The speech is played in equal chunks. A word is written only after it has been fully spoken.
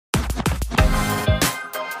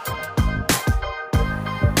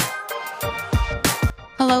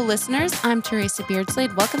Hello, listeners. I'm Teresa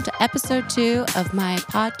Beardslade. Welcome to episode 2 of my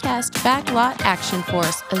podcast, Backlot Action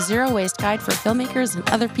Force, a zero-waste guide for filmmakers and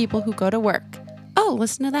other people who go to work. Oh,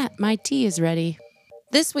 listen to that. My tea is ready.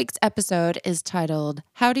 This week's episode is titled,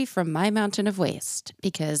 Howdy from My Mountain of Waste,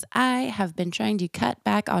 because I have been trying to cut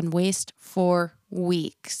back on waste for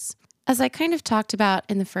weeks. As I kind of talked about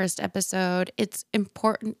in the first episode, it's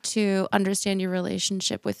important to understand your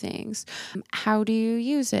relationship with things. How do you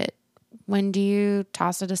use it? When do you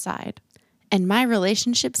toss it aside? And my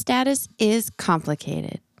relationship status is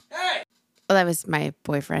complicated. Hey! Well, that was my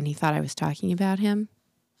boyfriend. He thought I was talking about him.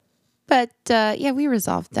 But we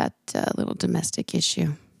resolved that little domestic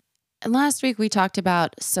issue. And last week we talked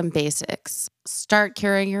about some basics. Start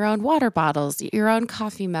carrying your own water bottles, your own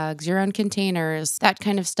coffee mugs, your own containers, that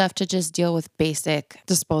kind of stuff to just deal with basic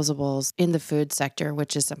disposables in the food sector,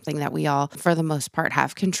 which is something that we all, for the most part,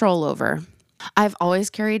 have control over. I've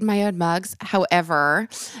always carried my own mugs. However,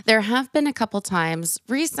 there have been a couple times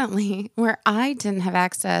recently where I didn't have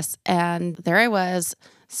access, and there I was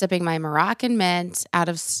sipping my Moroccan mint out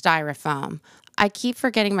of styrofoam. I keep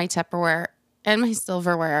forgetting my Tupperware and my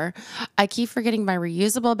silverware. I keep forgetting my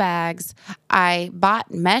reusable bags. I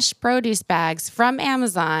bought mesh produce bags from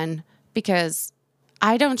Amazon because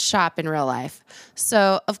I don't shop in real life.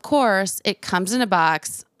 So, of course, it comes in a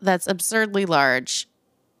box that's absurdly large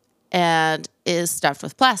and is stuffed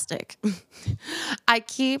with plastic. I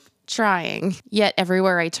keep trying, yet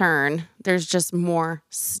everywhere I turn, there's just more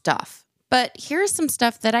stuff. But here's some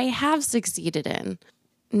stuff that I have succeeded in.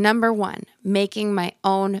 Number 1, making my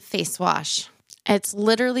own face wash. It's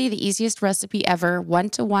literally the easiest recipe ever.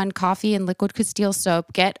 1-to-1 coffee and liquid Castile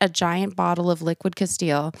soap. Get a giant bottle of liquid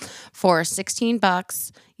Castile for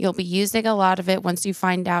 $16. You'll be using a lot of it once you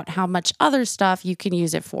find out how much other stuff you can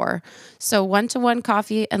use it for. So 1-to-1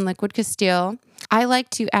 coffee and liquid Castile. I like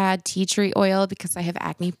to add tea tree oil because I have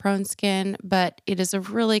acne-prone skin, but it is a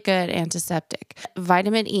really good antiseptic.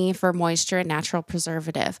 Vitamin E for moisture and natural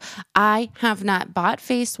preservative. I have not bought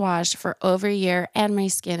face wash for over a year, and my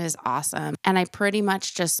skin is awesome. And I pretty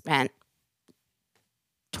much just spent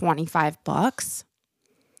 $25.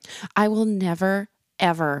 I will never,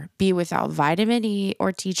 ever be without vitamin E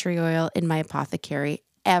or tea tree oil in my apothecary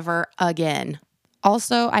ever again.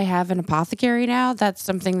 Also, I have an apothecary now. That's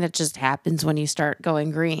something that just happens when you start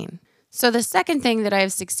going green. So the second thing that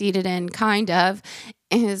I've succeeded in, kind of,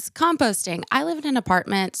 is composting. I live in an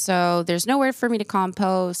apartment, so there's nowhere for me to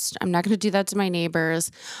compost. I'm not going to do that to my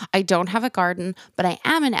neighbors. I don't have a garden, but I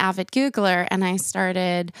am an avid Googler, and I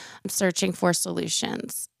started searching for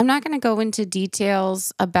solutions. I'm not going to go into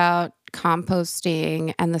details about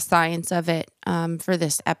composting and the science of it for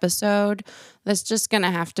this episode. That's just going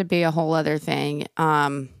to have to be a whole other thing.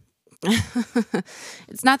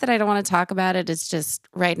 It's not that I don't want to talk about it. It's just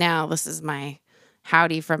right now, this is my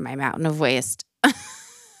howdy from my mountain of waste.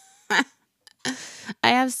 I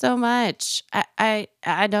have so much. I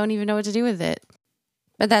don't even know what to do with it.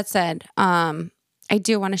 But that said, I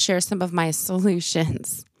do want to share some of my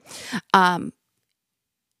solutions.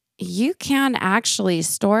 You can actually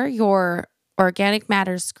store your organic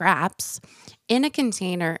matter scraps in a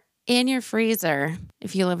container in your freezer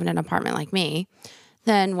if you live in an apartment like me.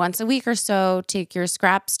 Then once a week or so, take your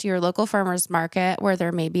scraps to your local farmer's market where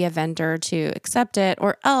there may be a vendor to accept it,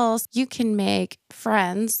 or else you can make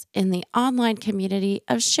friends in the online community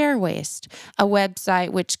of Share Waste, a website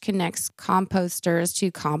which connects composters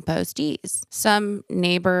to compostees. Some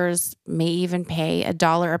neighbors may even pay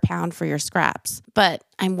 $1 a pound for your scraps, but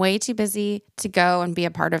I'm way too busy to go and be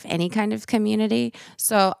a part of any kind of community,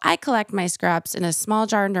 so I collect my scraps in a small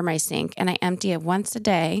jar under my sink, and I empty it once a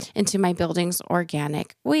day into my building's organic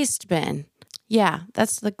waste bin. Yeah,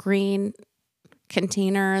 that's the green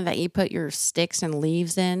container that you put your sticks and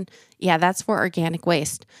leaves in. Yeah, that's for organic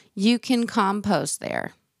waste. You can compost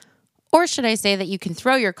there. Or should I say that you can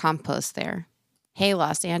throw your compost there? Hey,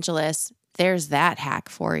 Los Angeles, there's that hack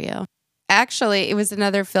for you. Actually, it was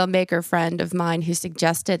another filmmaker friend of mine who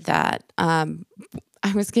suggested that. I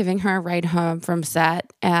was giving her a ride home from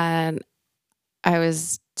set, and I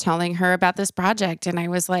was telling her about this project, and I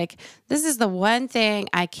was like, this is the one thing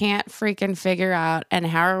I can't freaking figure out, and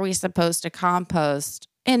how are we supposed to compost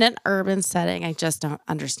in an urban setting? I just don't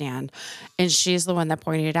understand. And she's the one that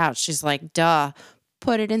pointed it out. She's like, duh,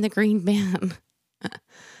 put it in the green bin.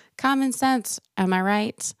 Common sense, am I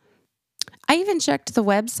right? I even checked the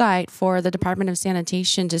website for the Department of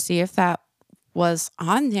Sanitation to see if that was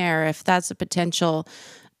on there, if that's a potential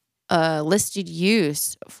listed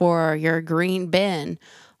use for your green bin.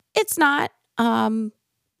 It's not. I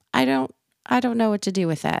don't know what to do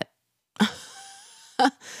with that.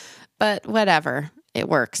 But whatever, it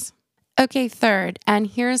works. Okay, third, and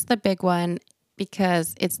here's the big one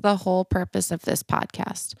because it's the whole purpose of this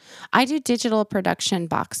podcast. I do digital production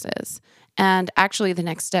boxes. And actually, the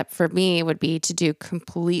next step for me would be to do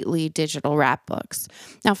completely digital wrap books.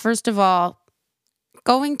 Now, first of all,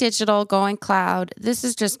 going digital, going cloud, this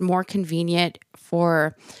is just more convenient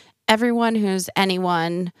for everyone who's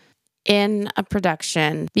anyone in a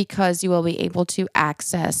production because you will be able to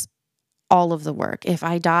access all of the work. If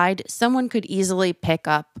I died, someone could easily pick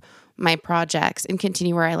up my projects and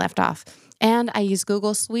continue where I left off. And I use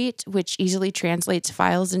Google Suite, which easily translates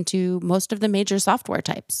files into most of the major software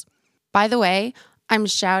types. By the way, I'm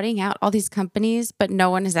shouting out all these companies, but no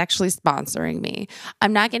one is actually sponsoring me.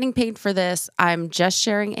 I'm not getting paid for this. I'm just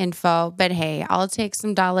sharing info, but hey, I'll take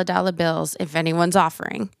some dollar bills if anyone's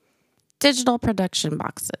offering. Digital production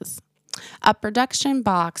boxes. A production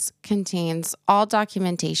box contains all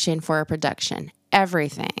documentation for a production,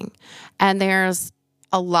 everything. And there's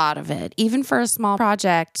a lot of it. Even for a small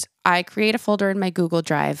project, I create a folder in my Google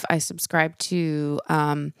Drive. I subscribe to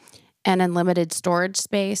an unlimited storage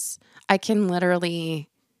space. I can literally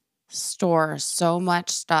store so much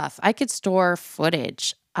stuff. I could store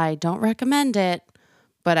footage. I don't recommend it,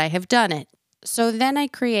 but I have done it. So then I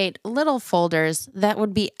create little folders that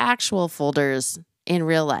would be actual folders in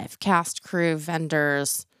real life: cast, crew,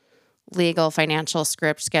 vendors, legal, financial,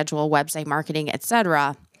 script, schedule, website marketing,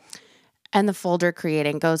 etc. And the folder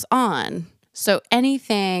creating goes on. So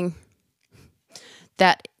anything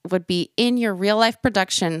that would be in your real life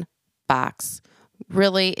production box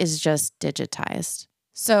really is just digitized.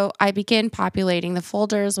 So I begin populating the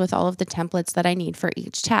folders with all of the templates that I need for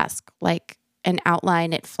each task. Like an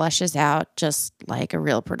outline, it fleshes out just like a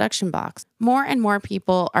real production box. More and more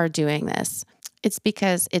people are doing this. It's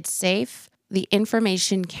because it's safe. The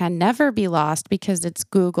information can never be lost because it's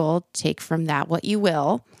Google. Take from that what you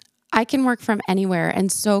will. I can work from anywhere, and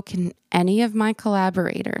so can any of my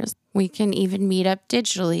collaborators. We can even meet up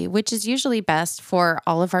digitally, which is usually best for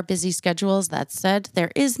all of our busy schedules. That said,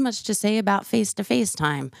 there is much to say about face-to-face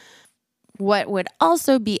time. What would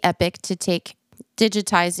also be epic to take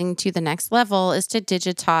digitizing to the next level is to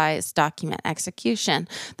digitize document execution.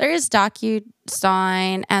 There is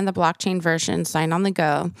DocuSign and the blockchain version, Sign on the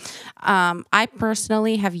Go. I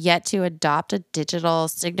personally have yet to adopt a digital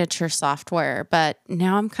signature software, but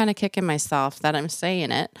now I'm kind of kicking myself that I'm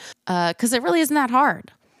saying it because it really isn't that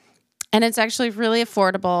hard. And it's actually really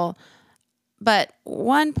affordable. But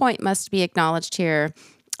one point must be acknowledged here.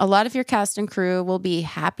 A lot of your cast and crew will be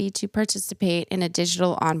happy to participate in a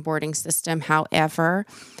digital onboarding system. However,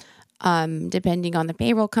 depending on the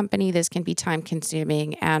payroll company, this can be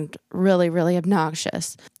time-consuming and really, really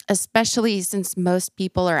obnoxious, especially since most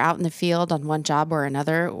people are out in the field on one job or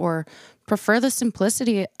another or prefer the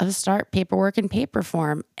simplicity of start paperwork in paper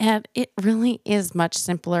form, and it really is much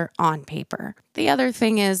simpler on paper. The other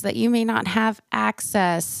thing is that you may not have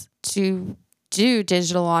access to do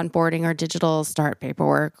digital onboarding or digital start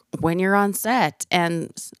paperwork when you're on set. And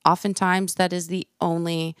oftentimes that is the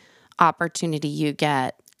only opportunity you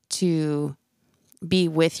get to be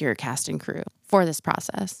with your cast and crew for this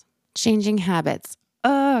process. Changing habits.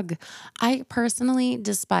 Ugh. I personally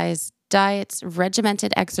despise diets,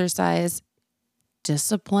 regimented exercise,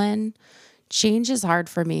 discipline. Change is hard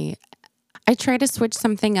for me. I try to switch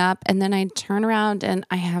something up and then I turn around and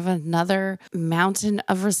I have another mountain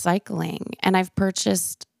of recycling. And I've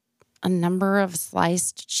purchased a number of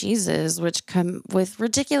sliced cheeses, which come with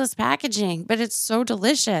ridiculous packaging, but it's so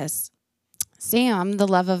delicious. Sam, the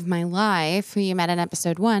love of my life, who you met in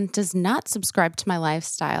episode 1, does not subscribe to my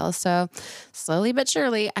lifestyle. So slowly but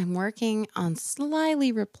surely, I'm working on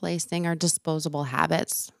slyly replacing our disposable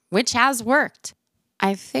habits, which has worked.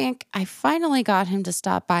 I think I finally got him to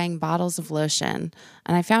stop buying bottles of lotion,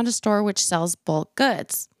 and I found a store which sells bulk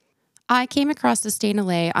goods. I came across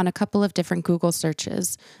Sustainalay on a couple of different Google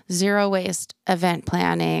searches: zero waste, event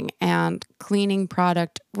planning, and cleaning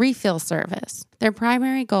product refill service. Their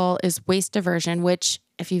primary goal is waste diversion, which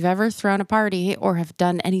if you've ever thrown a party or have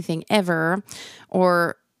done anything ever,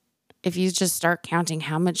 or if you just start counting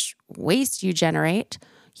how much waste you generate,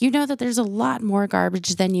 you know that there's a lot more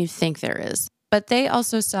garbage than you think there is. But they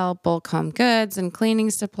also sell bulk home goods and cleaning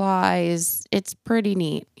supplies. It's pretty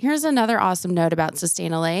neat. Here's another awesome note about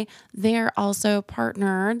Sustainalay. They're also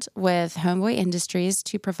partnered with Homeboy Industries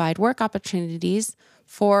to provide work opportunities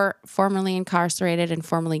for formerly incarcerated and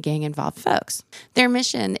formerly gang-involved folks. Their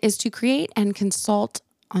mission is to create and consult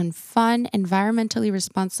on fun, environmentally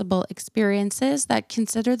responsible experiences that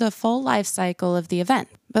consider the full life cycle of the event.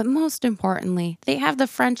 But most importantly, they have the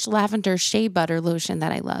French lavender shea butter lotion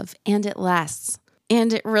that I love, and it lasts.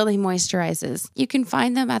 And it really moisturizes. You can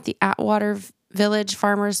find them at the Atwater Village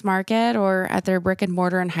Farmers Market or at their brick and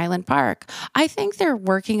mortar in Highland Park. I think they're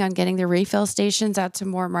working on getting the refill stations out to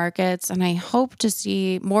more markets, and I hope to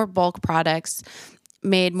see more bulk products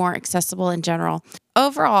made more accessible in general.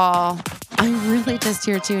 Overall, I'm really just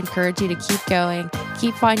here to encourage you to keep going,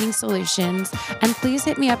 keep finding solutions, and please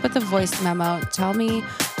hit me up with a voice memo. Tell me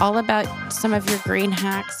all about some of your green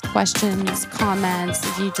hacks, questions, comments,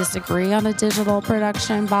 if you disagree on a digital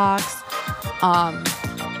production box,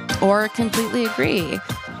 or completely agree.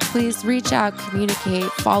 Please reach out, communicate,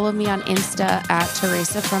 follow me on Insta at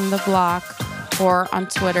Teresa from the Block or on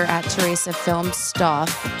Twitter at Teresa Film Stuff.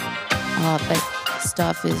 But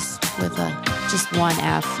stuff is with just one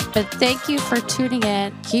F. But thank you for tuning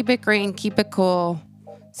in. Keep it green, keep it cool.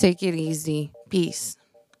 Take it easy. Peace.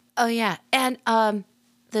 Oh yeah, and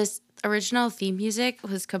this original theme music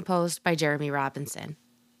was composed by Jeremy Robinson.